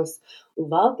 of course,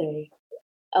 Uvalde,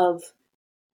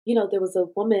 there was a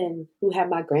woman who had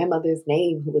my grandmother's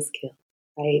name who was killed,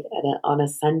 right, on a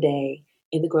Sunday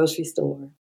in the grocery store.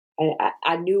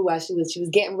 I knew why she was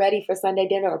getting ready for Sunday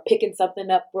dinner or picking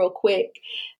something up real quick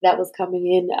that was coming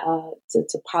in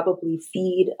to probably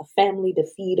feed a family, to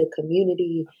feed a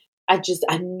community.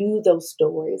 I knew those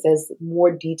stories as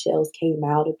more details came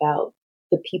out about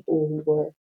the people who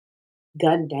were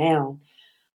gunned down.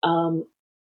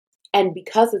 And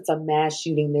because it's a mass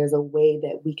shooting, there's a way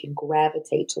that we can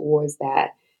gravitate towards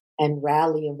that and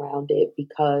rally around it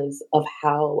because of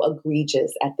how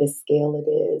egregious at this scale it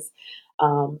is.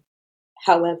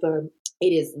 However,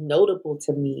 it is notable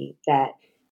to me that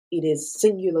it is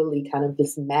singularly kind of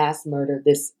this mass murder,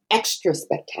 this extra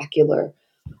spectacular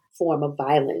form of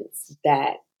violence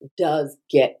that does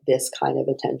get this kind of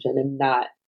attention and not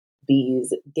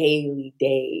these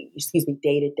day-to-day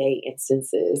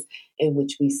instances in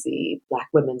which we see Black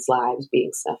women's lives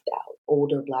being snuffed out,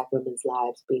 older Black women's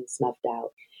lives being snuffed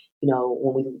out.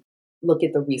 When we look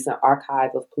at the recent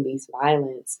archive of police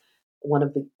violence, one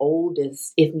of the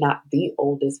oldest, if not the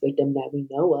oldest victim that we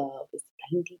know of is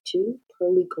 92,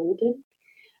 Pearlie Golden,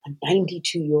 a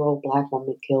 92-year-old Black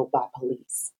woman killed by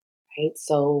police, right?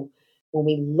 So when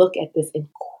we look at this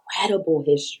incredible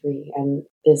history and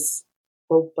this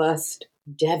robust,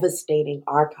 devastating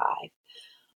archive,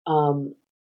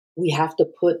 we have to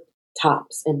put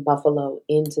TOPS and Buffalo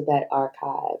into that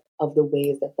archive of the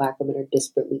ways that Black women are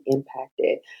disparately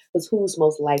impacted. Because who's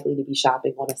most likely to be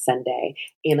shopping on a Sunday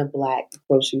in a Black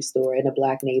grocery store, in a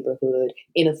Black neighborhood,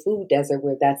 in a food desert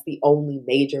where that's the only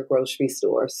major grocery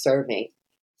store serving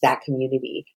that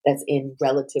community that's in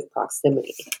relative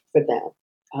proximity for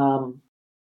them?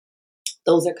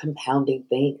 Those are compounding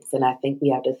things. And I think we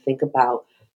have to think about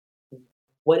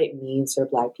what it means for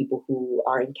Black people who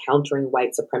are encountering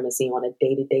white supremacy on a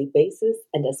day-to-day basis,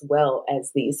 and as well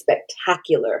as these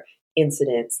spectacular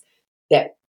incidents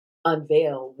that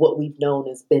unveil what we've known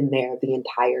has been there the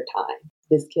entire time.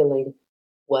 This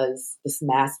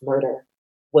mass murder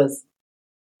was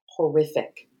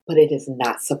horrific, but it is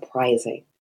not surprising.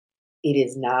 It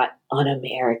is not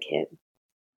un-American.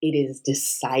 It is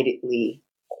decidedly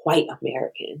quite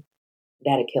American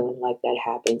that a killing like that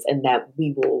happens, and that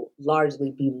we will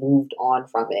largely be moved on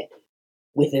from it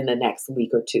within the next week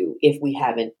or two, if we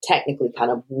haven't technically kind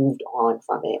of moved on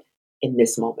from it in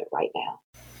this moment right now.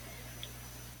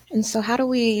 And so how do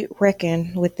we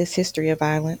reckon with this history of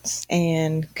violence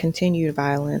and continued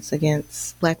violence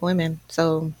against Black women?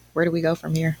 So where do we go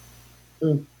from here?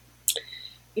 In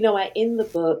the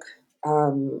book,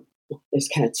 there's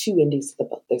kind of two endings to the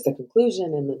book. There's a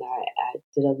conclusion, and then I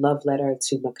did a love letter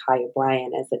to Ma'Khia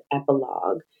Bryant as an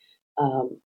epilogue.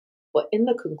 But in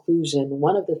the conclusion,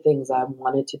 one of the things I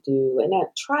wanted to do, and I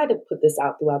try to put this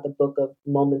out throughout the book of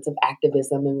moments of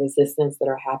activism and resistance that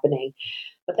are happening,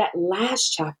 but that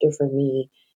last chapter for me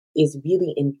is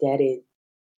really indebted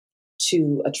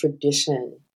to a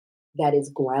tradition that is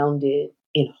grounded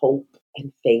in hope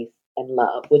and faith and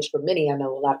love, which for many, I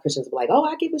know a lot of Christians will be like, oh,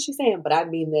 I get what she's saying, but I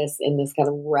mean this in this kind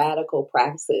of radical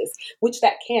praxis, which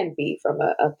that can be from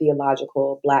a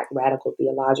theological, Black radical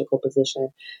theological position.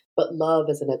 But love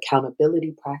is an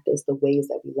accountability practice, the ways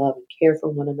that we love and care for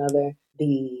one another,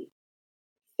 the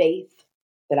faith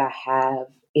that I have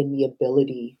in the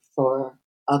ability for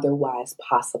otherwise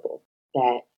possible,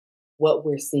 that what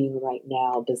we're seeing right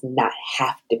now does not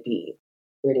have to be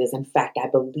where it is. In fact, I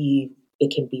believe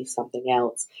it can be something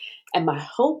else. And my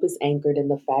hope is anchored in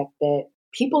the fact that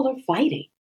people are fighting,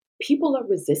 people are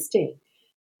resisting,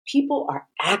 people are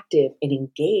active and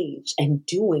engaged and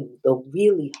doing the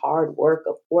really hard work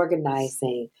of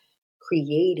organizing,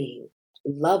 creating,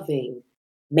 loving,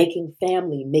 making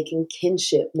family, making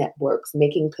kinship networks,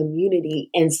 making community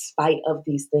in spite of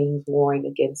these things warring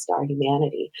against our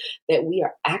humanity, that we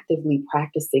are actively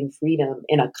practicing freedom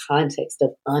in a context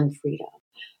of unfreedom.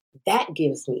 That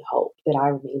gives me hope, that I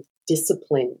remain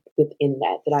disciplined within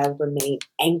that I remain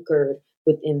anchored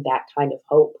within that kind of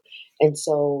hope. And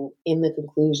so in the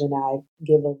conclusion, I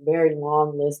give a very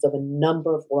long list of a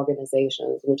number of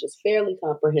organizations, which is fairly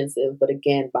comprehensive, but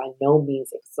again, by no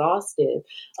means exhaustive,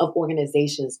 of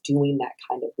organizations doing that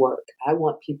kind of work. I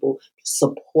want people to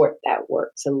support that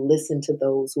work, to listen to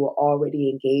those who are already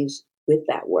engaged with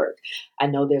that work. I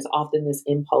know there's often this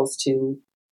impulse to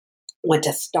want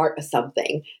to start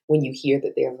something when you hear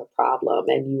that there's a problem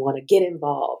and you want to get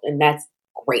involved. And that's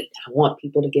great. I want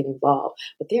people to get involved.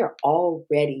 But there are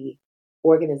already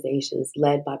organizations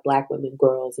led by Black women,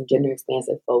 girls, and gender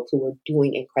expansive folks who are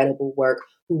doing incredible work,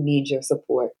 who need your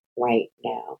support right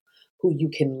now, who you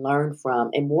can learn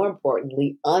from, and more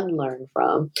importantly, unlearn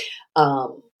from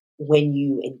when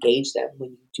you engage them, when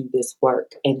you do this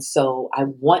work. And so I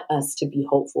want us to be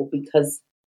hopeful, because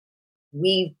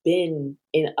we've been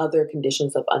in other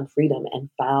conditions of unfreedom and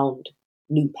found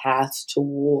new paths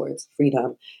towards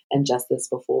freedom and justice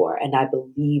before. And I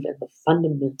believe in the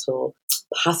fundamental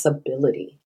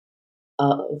possibility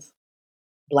of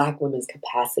Black women's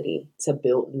capacity to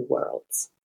build new worlds.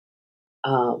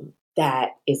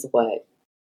 That is what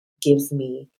gives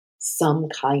me some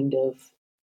kind of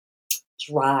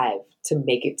drive to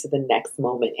make it to the next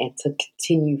moment and to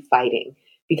continue fighting,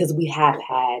 because we have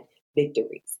had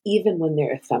victories, even when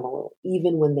they're ephemeral,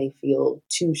 even when they feel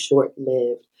too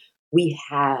short-lived. We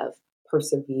have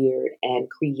persevered and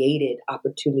created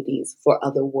opportunities for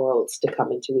other worlds to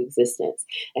come into existence.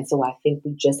 And so I think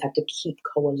we just have to keep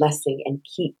coalescing and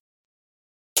keep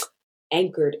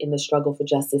anchored in the struggle for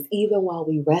justice, even while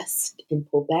we rest and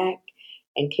pull back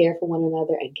and care for one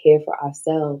another and care for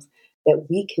ourselves, that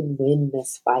we can win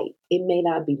this fight. It may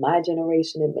not be my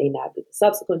generation, it may not be the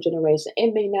subsequent generation,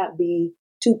 it may not be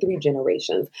 2-3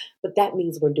 generations, but that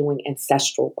means we're doing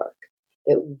ancestral work,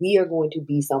 that we are going to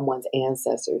be someone's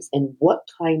ancestors. And what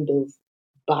kind of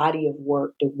body of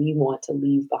work do we want to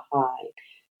leave behind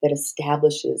that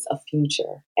establishes a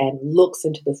future and looks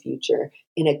into the future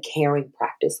in a caring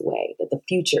practice way, that the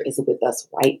future is with us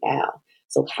right now.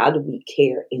 So how do we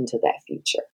care into that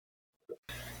future?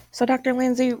 So, Dr.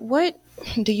 Lindsay, what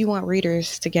do you want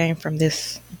readers to gain from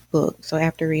this book? So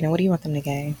after reading, what do you want them to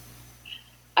gain?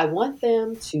 I want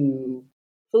them to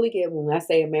fully get, when I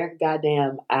say America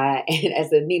Goddamn, and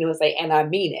as Nina would say, and I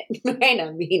mean it, and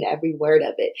I mean every word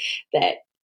of it, that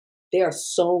there are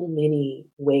so many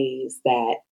ways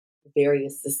that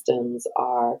various systems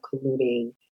are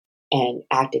colluding and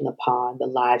acting upon the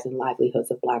lives and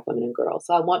livelihoods of Black women and girls.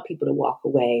 So I want people to walk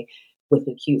away with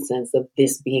an acute sense of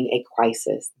this being a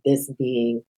crisis, this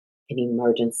being an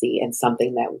emergency, and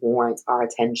something that warrants our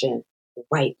attention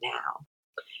right now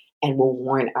and will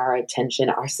warrant our attention,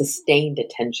 our sustained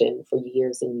attention for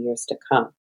years and years to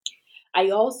come.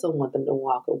 I also want them to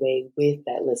walk away with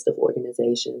that list of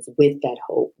organizations, with that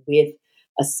hope, with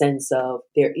a sense of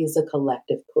there is a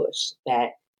collective push,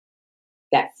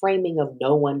 that framing of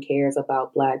no one cares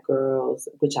about Black girls,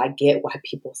 which I get why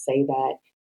people say that,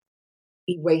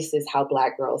 erases how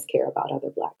Black girls care about other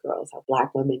Black girls, how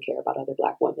Black women care about other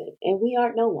Black women. And we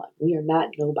aren't no one. We are not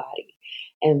nobody.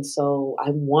 And so I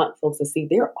want folks to see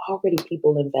there are already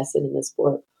people invested in this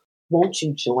work. Won't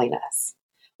you join us?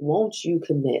 Won't you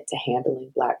commit to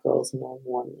handling Black girls more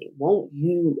warmly? Won't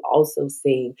you also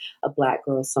sing a Black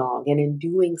girl song? And in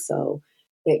doing so,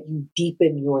 that you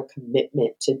deepen your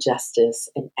commitment to justice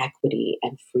and equity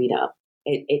and freedom.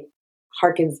 It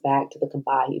harkens back to the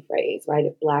Combahee phrase, right?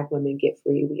 If Black women get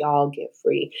free, we all get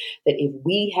free. That if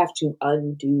we have to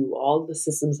undo all the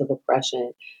systems of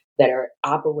oppression that are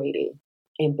operating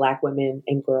in Black women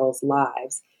and girls'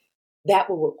 lives, that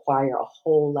will require a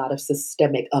whole lot of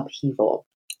systemic upheaval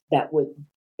that would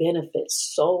benefit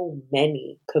so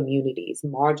many communities,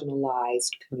 marginalized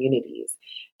communities.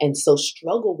 And so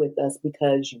struggle with us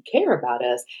because you care about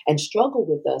us, and struggle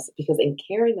with us because in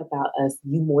caring about us,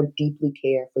 you more deeply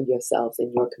care for yourselves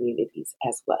and your communities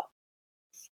as well.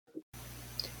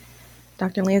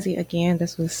 Dr. Lindsay, again,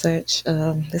 this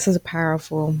is a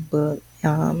powerful book.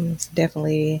 It's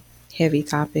definitely a heavy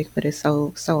topic, but it's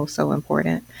so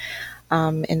important.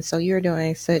 And so you're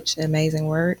doing such amazing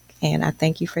work, and I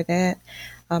thank you for that.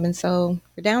 And so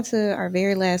we're down to our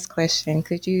very last question.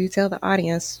 Could you tell the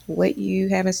audience what you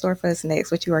have in store for us next,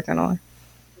 what you're working on?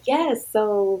 Yes,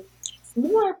 so it's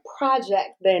more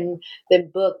project than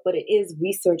book, but it is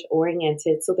research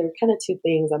oriented. So there are kind of two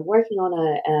things. I'm working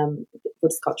on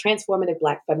what's called Transformative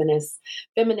Black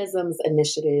Feminisms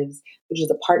Initiatives, which is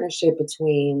a partnership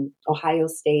between Ohio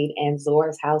State and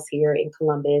Zora's House here in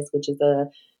Columbus, which is a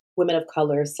women of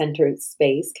color centered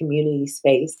space, community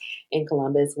space in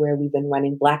Columbus, where we've been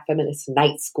running Black Feminist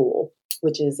Night School,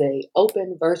 which is a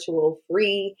open, virtual,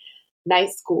 free night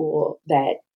school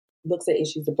that looks at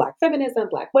issues of Black feminism,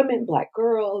 Black women, Black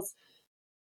girls,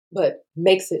 but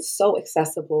makes it so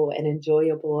accessible and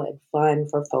enjoyable and fun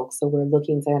for folks. So we're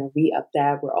looking to kind of re-up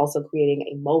that. We're also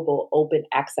creating a mobile open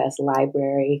access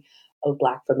library of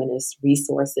Black feminist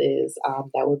resources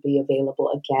that would be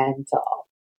available again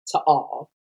to all.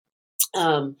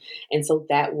 And so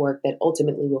that work that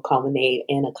ultimately will culminate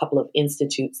in a couple of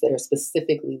institutes that are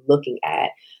specifically looking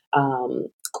at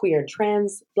queer and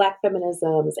trans Black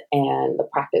feminisms and the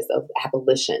practice of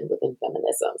abolition within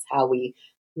feminisms, how we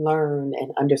learn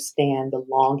and understand the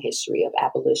long history of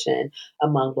abolition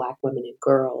among Black women and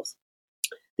girls.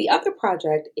 The other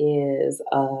project is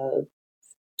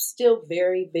still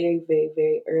very, very, very,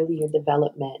 very early in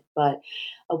development, but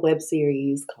a web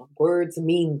series called Words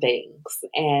Mean Things.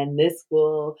 And this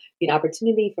will be an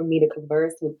opportunity for me to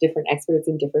converse with different experts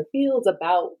in different fields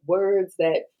about words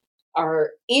that are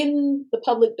in the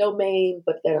public domain,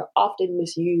 but that are often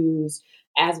misused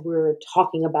as we're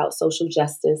talking about social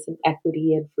justice and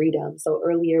equity and freedom. So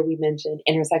earlier we mentioned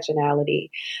intersectionality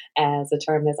as a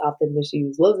term that's often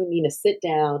misused. What does it mean to sit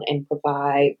down and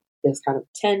provide this kind of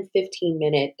 10,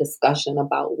 15-minute discussion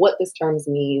about what this terms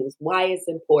means, why it's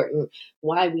important,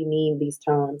 why we need these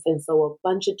terms. And so a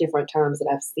bunch of different terms that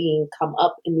I've seen come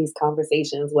up in these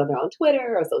conversations, whether on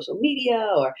Twitter or social media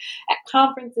or at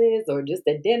conferences or just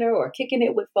at dinner or kicking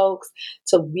it with folks,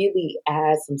 to really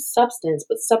add some substance,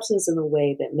 but substance in a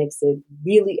way that makes it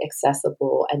really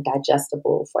accessible and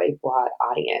digestible for a broad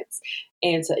audience.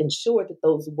 And to ensure that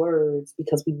those words,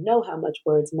 because we know how much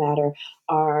words matter,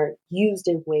 are used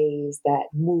in ways that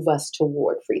move us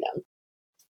toward freedom.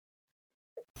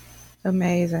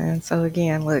 Amazing. So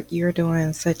again, look, you're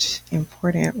doing such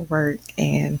important work,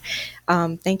 and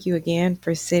thank you again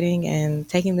for sitting and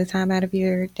taking the time out of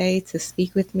your day to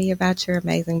speak with me about your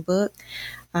amazing book.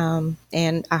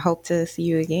 And I hope to see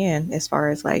you again as far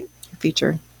as like your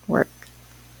future work.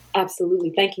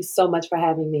 Absolutely. Thank you so much for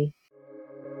having me.